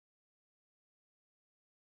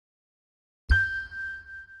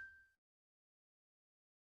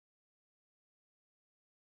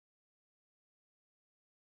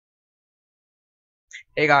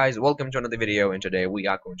Hey guys, welcome to another video, and today we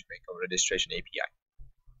are going to make a registration API.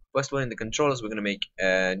 First one, in the controllers, we're going to make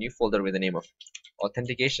a new folder with the name of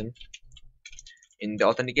authentication. In the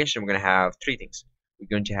authentication, we're going to have three things. We're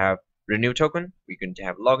going to have renew token, we're going to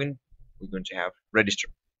have login, we're going to have register.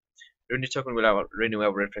 Renew token will have renew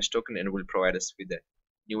our refresh token and will provide us with the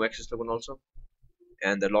new access token also,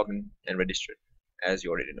 and the login and register, as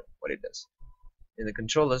you already know what it does. In the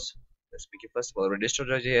controllers, let's pick it first of all,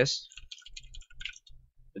 register.js.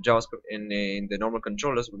 The JavaScript in the normal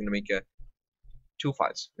controllers, we're going to make two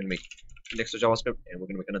files. We're going to make index.javascript and we're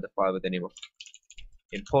going to make another file with the name of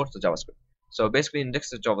import.javascript. So basically,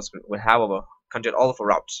 index.javascript will have our contain all of our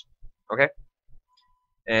routes, okay?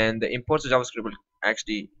 And the import.javascript will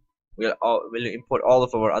actually will import all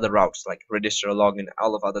of our other routes like register, login,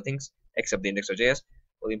 all of other things except the index.js.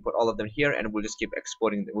 We'll import all of them here and we'll just keep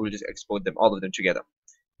exporting. We'll just export them all of them together.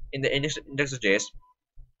 In the index.js,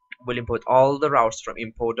 we'll import all the routes from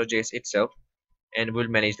import.js itself and we'll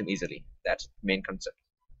manage them easily. That's the main concept.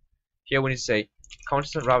 Here we need to say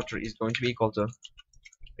constant router is going to be equal to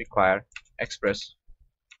require express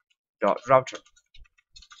dot router,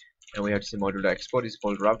 and we have to say module dot export is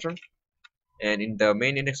equal to router. And in the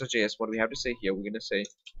main index.js, what we have to say here, we're going to say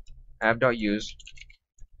app.use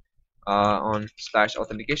on slash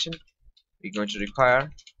authentication. We're going to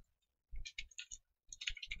require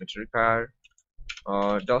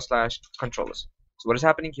dot slash controllers. So what is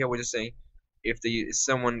happening here? We're just saying if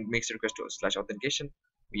someone makes a request to slash authentication,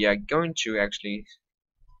 we are going to actually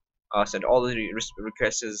send all the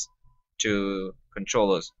requests to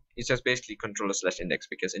controllers. It's just basically controller slash index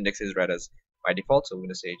because index is read as by default, so we're going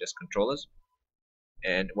to say just controllers.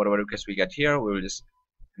 And whatever requests we get here, we will just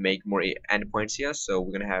make more endpoints here. So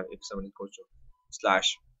we're going to have, if someone goes to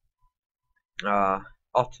slash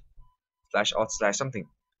auth slash something,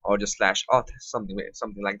 or just slash auth something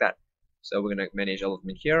like that. So we're going to manage all of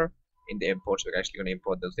them here. In the imports, we're actually going to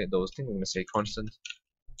import those things. We're going to say constant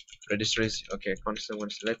register is okay. Constant.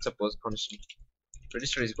 Let's suppose constant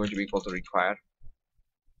register is going to be equal to require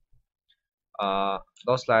dot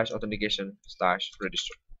slash authentication slash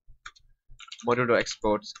register. Module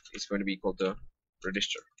exports is going to be equal to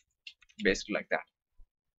register, basically like that.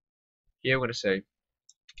 Here we're going to say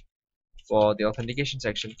for the authentication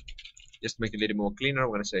section, just to make it a little more cleaner,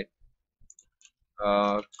 we're going to say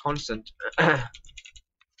constant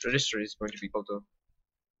register is going to be equal to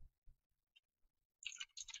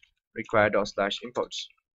require dot slash imports.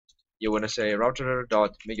 You want to say router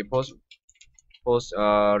dot make a post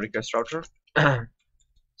request router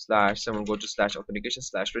slash someone go to slash authentication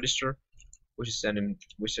slash register, which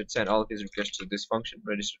should send all of his requests to this function,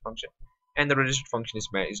 register function, and the register function is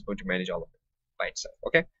going to manage all of it by itself.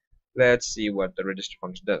 Okay, let's see what the register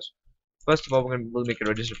function does. First of all, we'll make a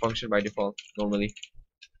register function by default. Normally,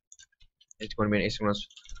 it's going to be an asynchronous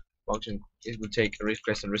function. It will take a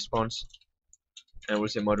request and response, and we'll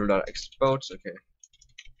say module.exports. Okay,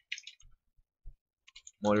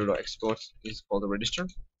 module.exports is called the register.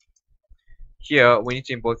 Here we need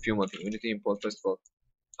to import a few more things. We need to import first of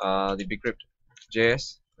all the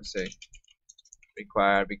bcrypt.js. Let's say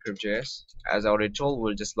require bcrypt.js. As I already told,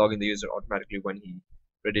 we'll just log in the user automatically when he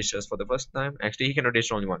registers for the first time. Actually, he can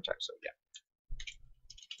register only one time, so yeah.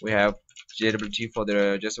 We have JWT for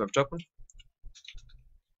the JS Web Token,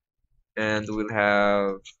 and we'll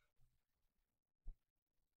have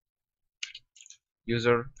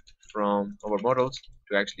user from our models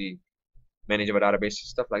to actually manage our database,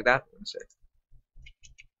 stuff like that. Let's say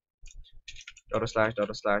 //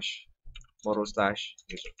 model /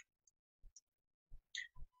 user.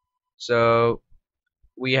 So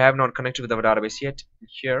we have not connected with our database yet.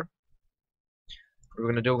 Here, what we're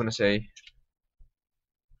gonna do, we're gonna say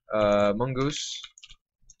mongoose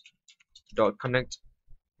dot connect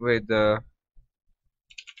with the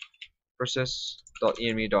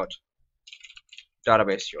process.env dot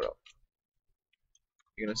database URL.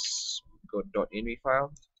 You're gonna go .env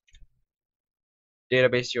file.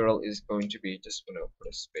 Database URL is going to be, just gonna put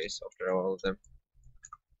a space after all of them.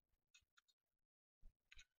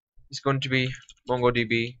 It's going to be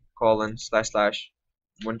mongodb colon /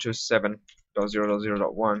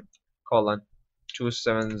 127.0.0.1 colon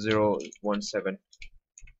 27017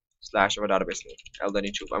 slash our database name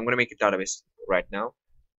LDN2. I'm going to make a database right now,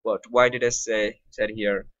 but why did I said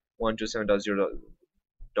here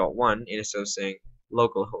 127.0.1 instead of saying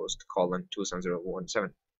localhost colon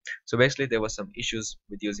 27017? So basically there were some issues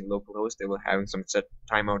with using localhost. They were having some set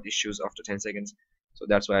timeout issues after 10 seconds, so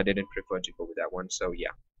that's why I didn't prefer to go with that one. So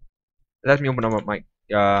yeah, let me open up my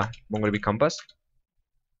MongoDB Compass.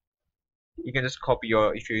 You can just copy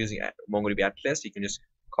if you're using MongoDB Atlas, you can just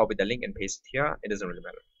copy the link and paste it here. It doesn't really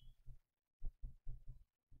matter.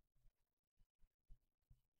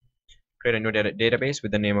 create a new database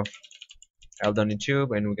with the name of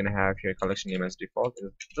L.YouTube, and we're gonna have here collection name as default.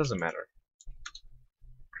 It doesn't matter.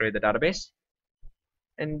 Create the database,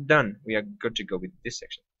 and done. We are good to go with this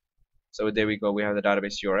section. So there we go. We have the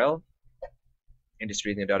database URL, and just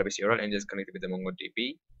reading the database URL, and just connect it with the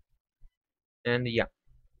MongoDB. And yeah,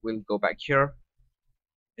 we'll go back here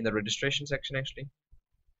in the registration section. Actually,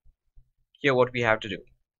 here what we have to do.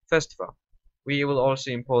 First of all, we will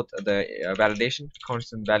also import the validation.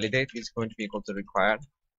 Constant validate is going to be equal to required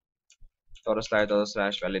 //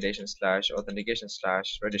 validation / authentication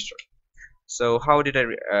 / register. So how did I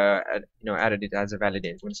added it as a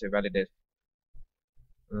validate? When I say validate,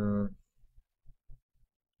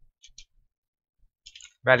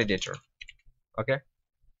 validator. Okay.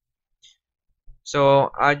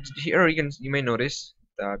 So here you may notice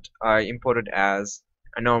that I imported as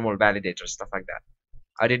a normal validator, stuff like that.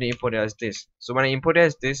 I didn't import it as this. So when I import it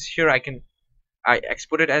as this, here I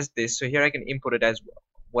export it as this. So here I can import it as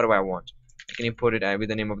whatever I want. I can import it with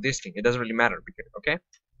the name of this thing. It doesn't really matter because, okay.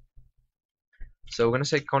 So we're gonna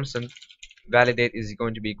say constant validate is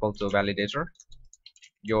going to be equal to validator,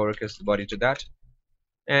 your request body to that,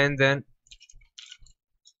 and then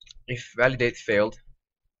if validate failed,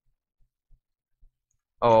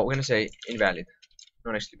 oh, we're gonna say invalid,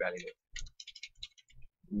 not actually validate.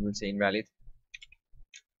 We will say invalid.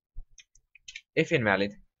 If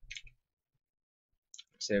invalid,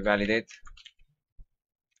 say validate.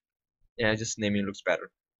 Yeah, just naming looks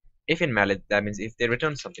better. If invalid, that means if they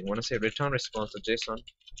return something. Want to say return response to JSON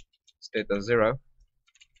status 0.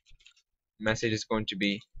 Message is going to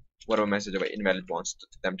be whatever message of invalid wants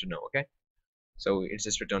them to know. Okay, so it's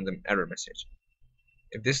just return them error message.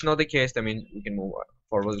 If this is not the case, that means we can move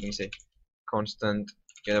forward. We can say constant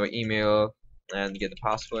get our email and get the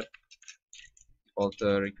password.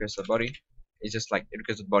 Alter request the body. It's just like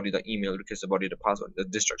request the body the email, request the body the password, the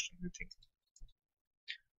destruction thing.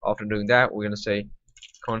 After doing that, we're gonna say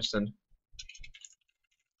constant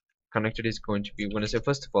connected is going to be, we're gonna say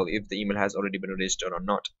first of all if the email has already been registered or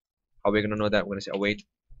not. How we're gonna know that? We're gonna say await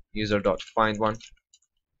user dot find one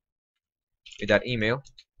with that email.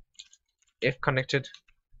 If connected,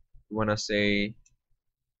 we wanna say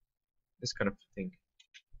this kind of thing.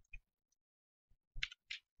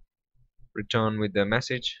 Return with the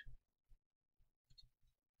message.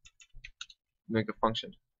 Make a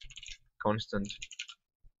function constant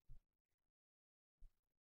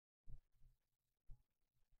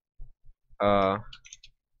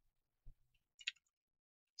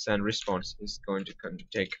send response is going to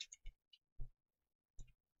take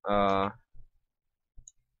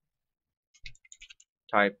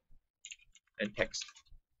type and text.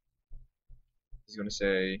 It's going to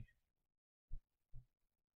say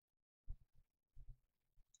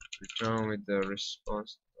return with the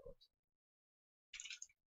response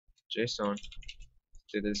JSON.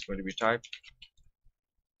 Say this is going to be type.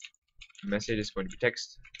 Message is going to be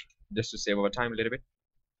text, just to save our time a little bit.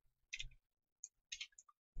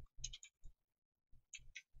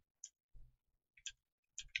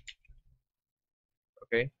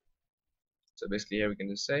 Okay, so basically here we can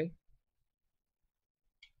just say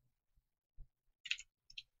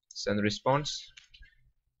send the response.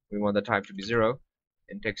 We want the type to be 0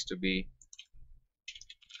 and text to be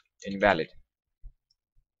invalid.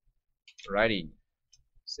 Righty,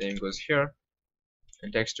 same goes here,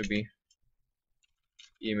 and text to be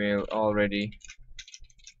email already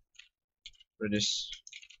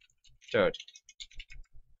registered.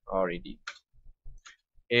 RED.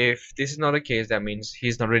 If this is not the case, that means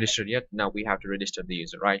he's not registered yet. Now we have to register the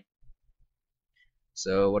user, right?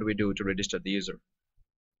 So what do we do to register the user?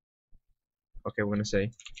 Okay, we're gonna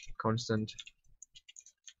say constant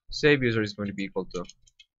save user is going to be equal to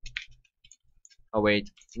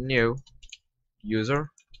await new user.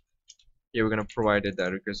 Here we're gonna provide it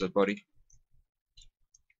the requested body.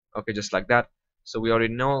 Okay, just like that. So we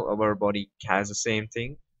already know our body has the same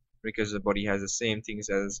thing, because the body has the same things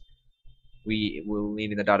as we will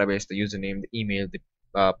need in the database: the username, the email,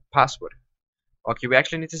 the password. Okay, we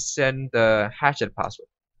actually need to send the hashed password.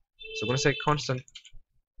 So I'm gonna say constant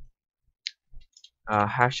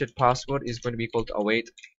hashed password is going to be equal to await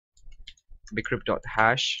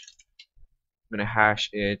bcrypt.hash. I'm gonna hash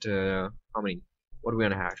it. How many? What are we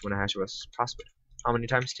gonna hash? We're gonna hash was password. How many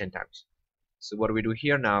times? 10 times. So what do we do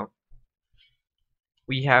here now?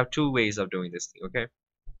 We have two ways of doing this thing. Okay.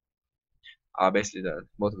 Basically,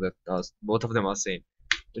 both of them are same.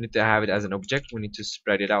 We need to have it as an object. We need to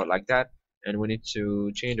spread it out like that, and we need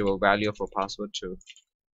to change our value of our password to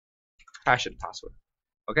hashed password.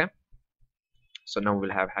 Okay. So now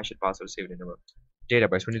we'll have hashed password saved in our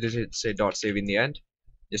database. We need to say dot save in the end,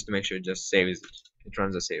 just to make sure it just saves it. It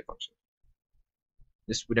runs the save function.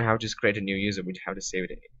 Just we don't have to just create a new user, we have to save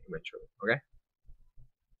it eventually. Okay,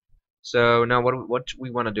 so now what we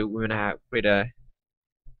want to do, we want to create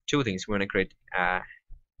two things. We want to create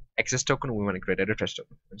access token, we want to create a refresh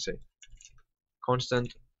token. Let's say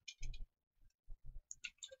constant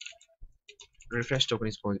refresh token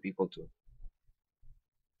is going to be equal to,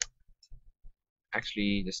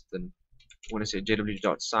 actually just then we want to say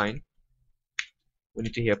jw.sign. We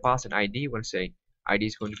need to here pass an ID. We want to say ID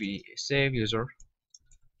is going to be save user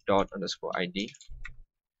dot underscore ID.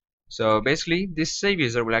 So basically this save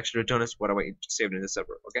user will actually return us whatever it saved in the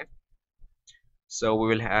server. Okay, so we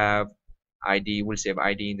will have ID, we'll save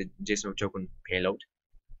ID in the JSON token payload,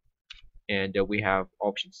 and we have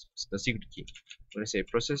options. So the secret key, we're going to say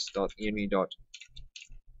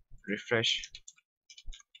process.env.refresh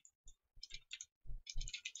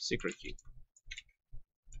secret key.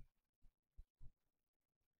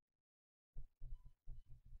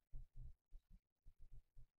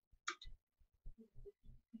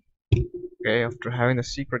 Okay, after having the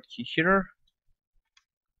secret key here,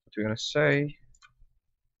 what we're going to say,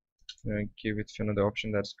 we're going to give it another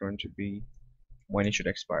option that's going to be when it should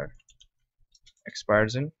expire.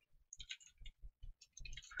 Expires in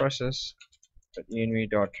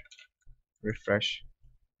process.env.refresh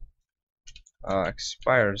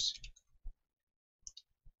expires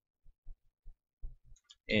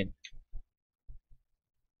in.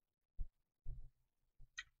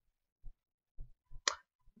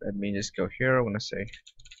 Let me just go here. I'm gonna say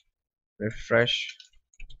refresh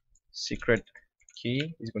secret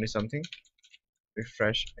key is going to be something.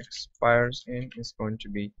 Refresh expires in is going to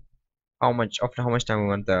be how much, after how much time we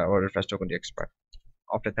want the our refresh token to expire.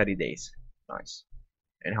 After 30 days. Nice.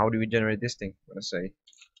 And how do we generate this thing? I'm gonna say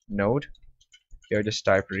node. Here just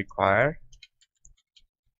type require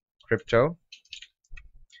crypto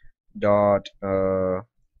dot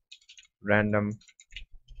random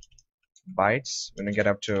bytes. We want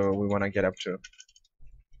to get up to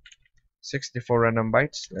 64 random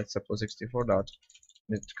bytes. Let's suppose 64 dot,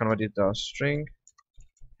 let's convert it to string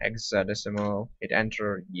hexadecimal, hit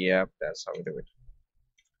enter. Yep, that's how we do it.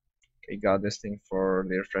 We got this thing for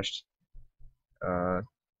the refreshed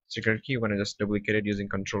secret key. We're gonna just duplicate it using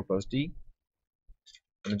Control plus D.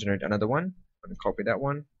 I'm gonna generate another one. I'm gonna copy that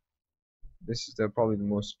one. This is probably the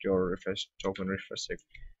most pure refresh token refresh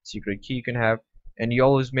secret key you can have. And you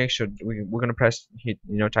always make sure we're gonna press hit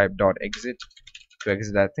type dot exit to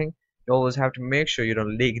exit that thing. You always have to make sure you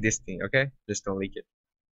don't leak this thing. Okay, just don't leak it.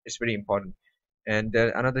 It's very important. And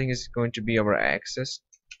another thing is going to be our access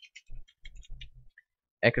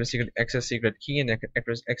secret key and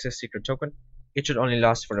access secret token. It should only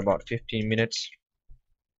last for about 15 minutes.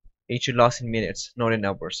 It should last in minutes, not in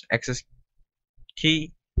hours. Access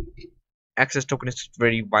key access token is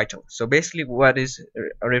very vital. So basically what is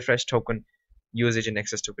a refresh token usage and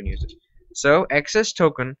access token usage? So access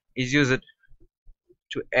token is used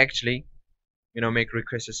to actually make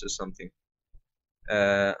requests or something.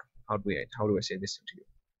 How do I say this to you?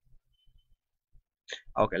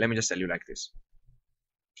 Okay, let me just tell you like this.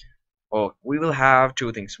 Oh, we will have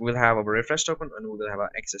two things. We'll have our refresh token and we will have our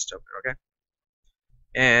access token. Okay,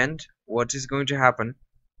 and what is going to happen,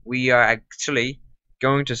 we are actually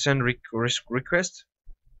going to send request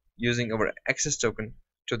using our access token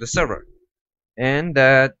to the server, and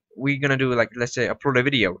we're gonna do, like, let's say upload a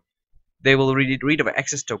video. They will read our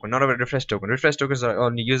access token, not our refresh token. Refresh tokens are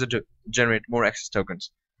only used to generate more access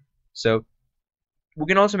tokens, so we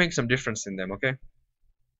can also make some difference in them. Okay,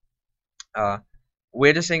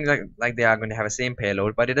 we're just saying like they are going to have the same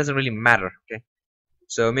payload, but it doesn't really matter. Okay,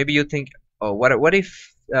 so maybe you think, oh, what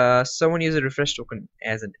if someone uses a refresh token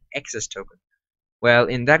as an access token? Well,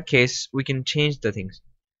 in that case we can change the things.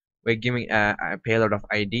 We're giving a payload of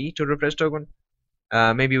ID to refresh token.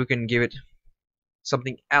 Maybe we can give it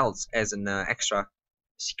something else as an extra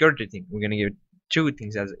security thing. We're gonna give it two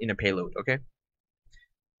things as in a payload. Okay,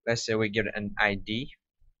 let's say we give it an ID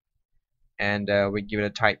and we give it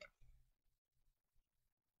a type.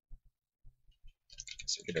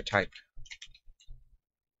 So give it a type.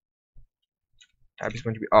 Type is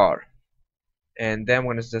going to be R, and then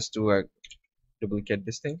we're gonna just do a duplicate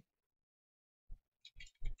this thing.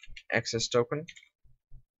 Access token,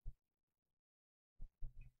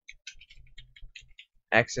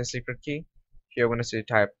 access secret key. Here we're gonna say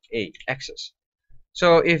type A, access.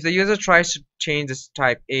 So if the user tries to change this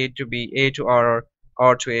type A to B, A to R, or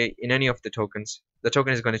R to A in any of the tokens, the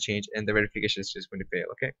token is going to change and the verification is just going to fail.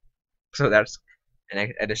 Okay, so that's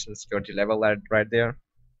an additional security level right there.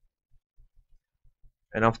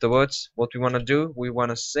 And afterwards, what we want to do, we want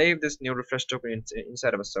to save this new refresh token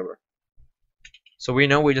inside of a server. So we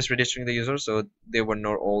know we're just registering the user, so they were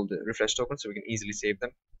not old refresh tokens, so we can easily save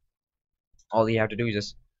them. All you have to do is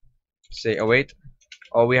just say await,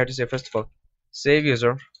 or we have to say first of all save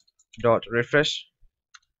user dot refresh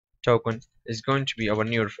token is going to be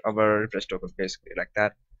our refresh token, basically like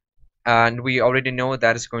that. And we already know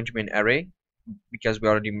that is going to be an array because we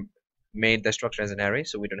already made the structure as an array,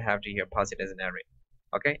 so we don't have to here pass it as an array.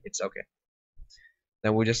 Okay, it's okay.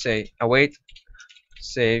 Then we just say await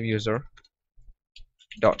save user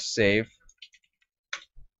dot save,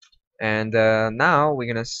 and now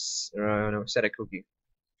we're gonna no, set a cookie.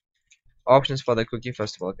 Options for the cookie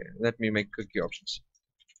first of all. Okay, let me make cookie options.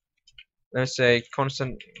 Let's say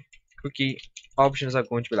constant cookie options are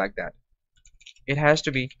going to be like that. It has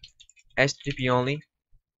to be HTTP only,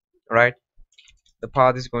 right? The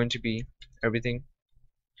path is going to be everything,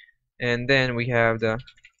 and then we have the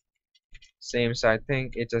same side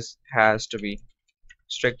thing. It just has to be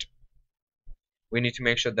strict. We need to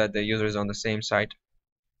make sure that the user is on the same site.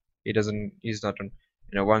 He's not on,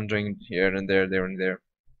 wandering here and there and there.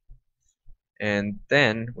 And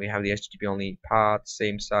then we have the HTTP only path,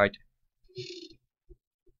 same site.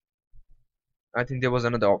 I think there was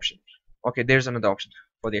another option. Okay, there's another option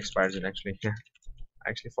for the expired zone actually. I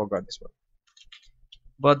actually forgot this one.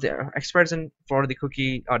 But the expired zone for the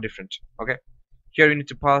cookie are different. Okay, here you need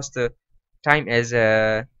to pass the time as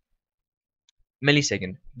a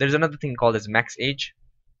millisecond. There's another thing called as max age.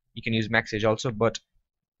 You can use max age also, but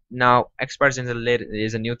now expired zone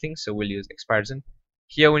is a new thing, so we'll use expired zone.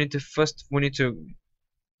 Here we need to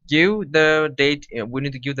give the date. We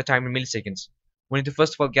need to give the time in milliseconds. We need to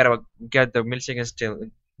first of all get the milliseconds till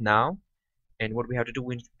now, and what we have to do,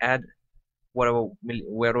 we need to add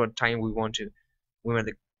whatever time we want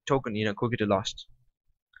the token cookie to last.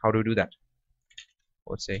 How do we do that?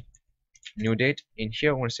 Let's say new date. In here,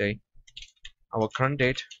 I want to say our current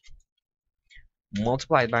date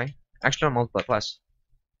multiplied by, actually not multiply, plus.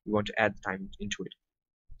 We want to add the time into it.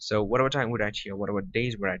 So whatever time we're at here, whatever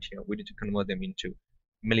days we're at here, we need to convert them into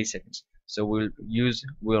milliseconds. So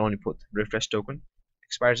we'll only put refresh token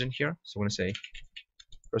expires in here. So we're gonna say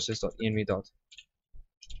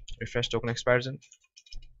process.env.refresh token expires in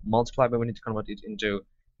multiply by, we need to convert it into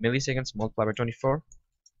milliseconds, multiply by 24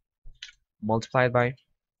 multiplied by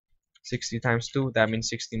 60 times 2, that means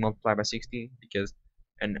 60 multiplied by 60, because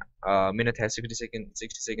an minute has 60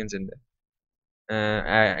 seconds, and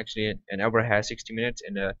actually an hour has 60 minutes,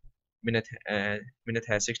 and a minute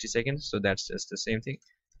has 60 seconds, so that's just the same thing.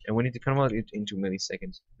 And we need to convert it into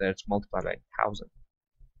milliseconds. That's multiplied by 1000,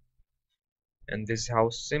 and this is how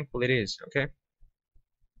simple it is. Okay,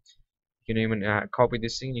 you can even copy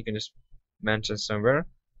this thing. You can just mention somewhere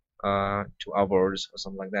 2 hours or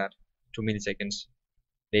something like that, 2 milliseconds,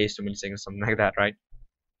 days to milliseconds, something like that, right?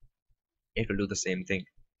 It will do the same thing.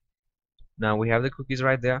 Now we have the cookies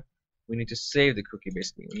right there. We need to save the cookie.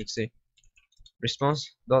 Basically, we need to say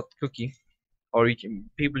response.cookie, or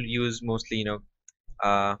people use mostly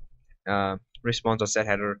uh, response or set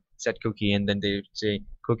header, set cookie, and then they say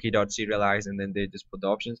cookie.serialize, and then they just put the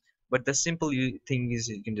options. But the simple thing is,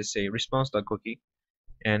 you can just say response.cookie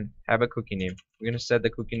and have a cookie name. We're gonna set the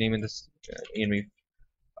cookie name in this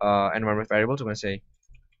environment variable. So we're gonna say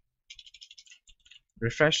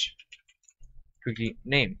refresh cookie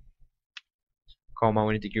name, comma,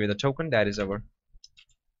 we need to give it a token, that is our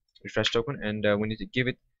refresh token, and we need to give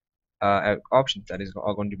it options, that is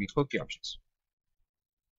all going to be cookie options.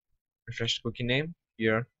 Refresh cookie name,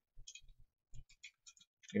 here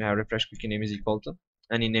you have refresh cookie name is equal to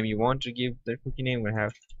any name you want to give the cookie name. We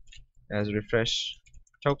have as refresh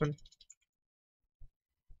token.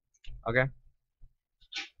 Okay,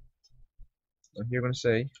 so here we're going to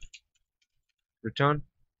say return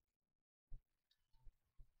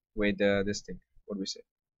with this thing, what do we say,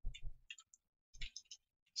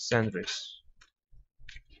 SandRace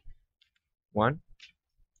 1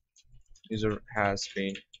 user has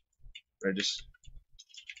been registered.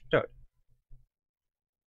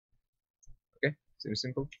 Okay, so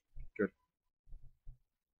simple, good.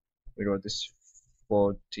 We wrote this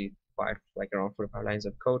 45, like around 45 lines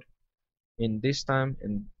of code in this time.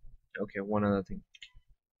 And okay, one other thing,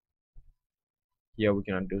 here we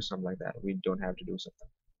cannot do something like that. We don't have to do something.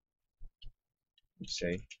 We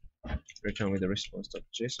say return with the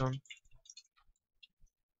response.json.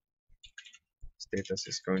 Status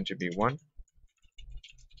is going to be 1.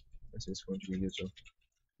 This is going to be user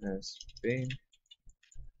has been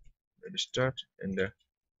registered, and the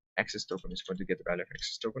access token is going to get the value of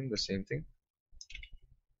access token, the same thing.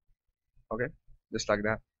 Okay, just like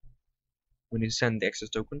that. We need to send the access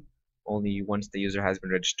token only once the user has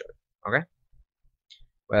been registered. Okay,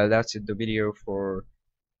 well, that's it, the video for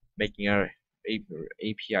making our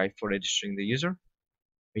API for registering the user.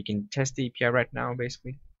 We can test the API right now,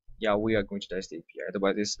 basically. Yeah, we are going to test the API.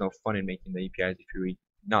 Otherwise, it's no fun in making the APIs if you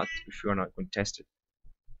are not going to test it.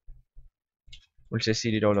 We'll say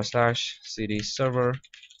cd:/cd server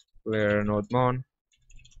where nodemon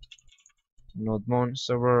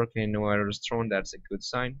server. Okay, no error is thrown. That's a good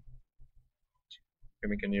sign.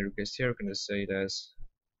 Can make a new request here. We can just say it as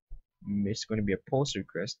it's going to be a post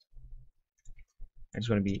request. It's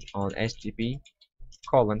going to be on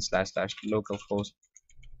http://localhost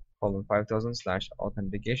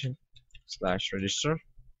 5000/authentication/register.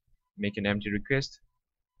 Make an empty request.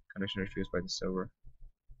 Connection refused by the server.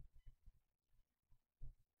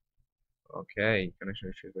 Okay, connection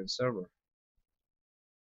refused by the server.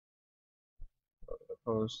 Go to the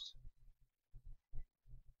post.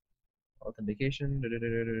 Authentication.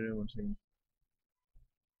 One second.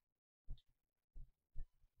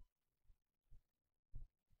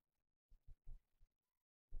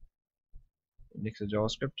 Index of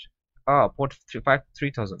JavaScript. Port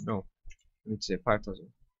 3000. No, let me say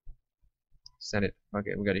 5000. Send it.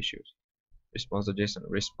 Okay, we got issues. Response.json.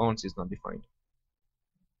 Response is not defined.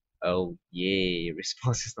 Oh yeah,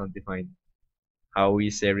 response is not defined. How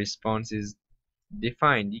we say response is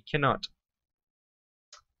defined? You cannot.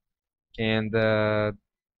 And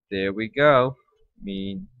there we go.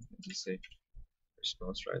 Let's just say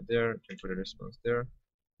response right there. Can put a response there.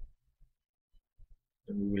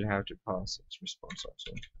 And we will have to pass its response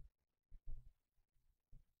also.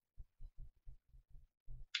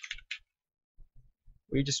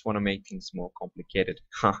 We just want to make things more complicated.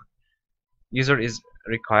 User is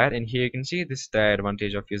required, and here you can see this is the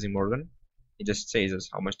advantage of using Morgan. It just says us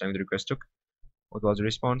how much time the request took, what was the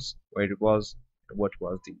response, where it was, and what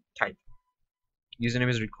was the type. Username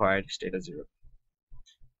is required, state as 0.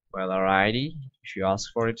 Well, our ID, if you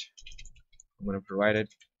ask for it, I'm going to provide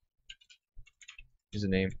it.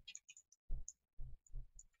 Username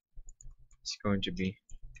is going to be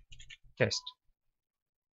test.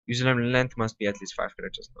 Username length must be at least 5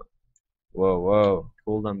 characters now. Whoa,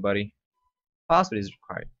 cool down, buddy. Password is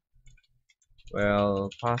required. Well,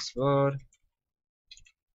 password,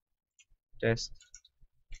 test,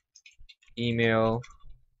 email,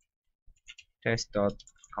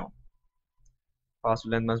 test.com.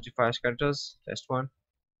 Password length must be 5 characters. Test 1.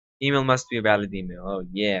 Email must be a valid email. Oh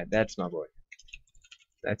yeah, that's my boy.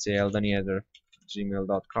 Let's say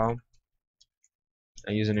eldani@gmail.com.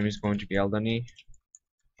 And username is going to be eldani.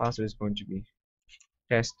 Password is going to be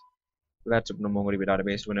test. Let's open the MongoDB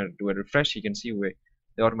database. When I do a refresh, you can see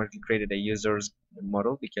they automatically created a user's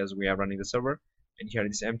model because we are running the server. And here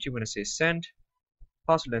it is empty. When I say send,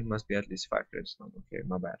 password length must be at least 5 characters. Okay,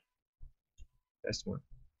 my bad. Test 1.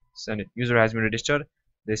 Send it. User has been registered.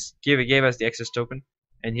 This gave us the access token.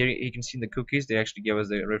 And here you can see in the cookies, they actually gave us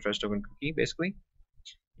the refresh token cookie basically.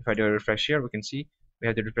 If I do a refresh here, we can see we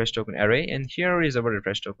have the refresh token array, and here is our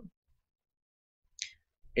refresh token.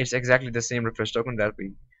 It's exactly the same refresh token that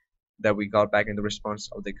we got back in the response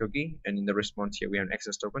of the cookie, and in the response here we have an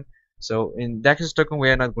access token. So in the access token, we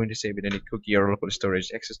are not going to save it any cookie or local storage.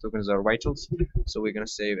 Access tokens are vitals, so we're going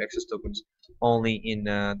to save access tokens only in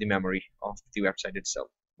the memory of the website itself.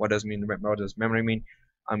 What does memory mean?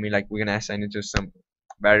 I mean, like, we're going to assign it to some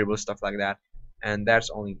variable stuff like that, and that's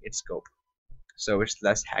only its scope. So it's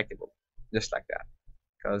less hackable, just like that,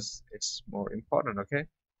 because it's more important. Okay,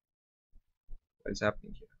 what is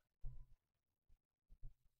happening here?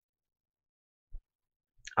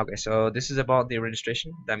 Okay, so this is about the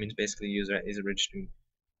registration. That means basically user is registering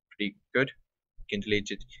pretty good. You can delete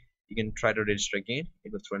it. You can try to register again.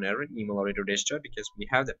 It will throw an error. Email already registered because we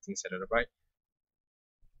have that thing set up, right?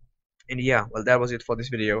 And yeah, well, that was it for this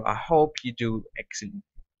video. I hope you do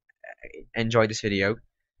enjoy this video.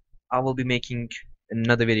 I will be making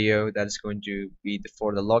another video that is going to be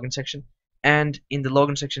for the login section, and in the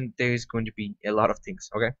login section there is going to be a lot of things.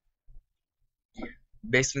 Okay,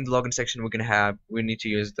 basically in the login section we need to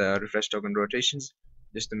use the refresh token rotations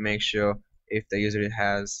just to make sure if the user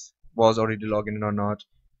was already logged in or not,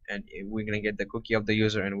 and we're gonna get the cookie of the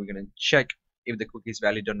user, and we're gonna check if the cookie is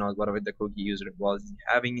valid or not, whatever the cookie user was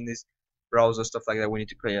having in this browser, stuff like that. We need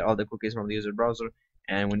to clear all the cookies from the user browser,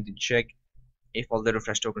 and we need to check if all the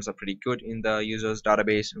refresh tokens are pretty good in the user's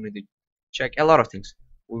database. We need to check a lot of things.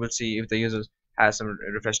 We will see if the user has some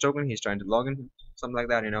refresh token, he's trying to log in, something like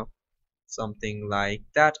that, something like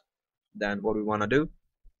that. Then what we want to do,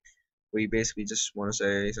 we basically just want to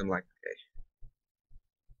say something like, okay,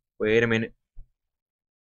 wait a minute,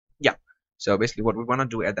 yeah. So basically what we want to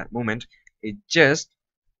do at that moment is just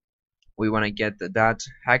we want to get that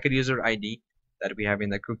hacker user ID that we have in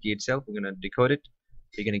the cookie itself. We're going to decode it,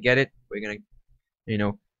 we're going to get it, we're going to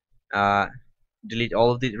delete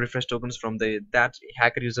all of the refresh tokens from that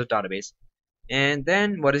hacker user database. And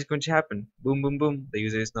then what is going to happen? Boom, boom, boom. The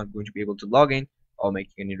user is not going to be able to log in or make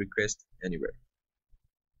any request anywhere.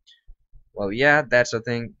 Well, yeah, that's the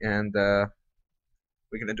thing, and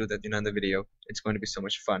we're gonna do that in another video. It's going to be so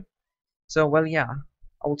much fun. So, well, yeah,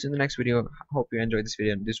 I will see you in the next video. Hope you enjoyed this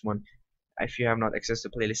video and this one. If you have not accessed the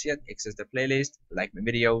playlist yet, access the playlist, like my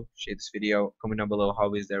video, share this video, comment down below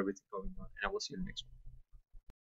how is everything going on, and I will see you in the next one.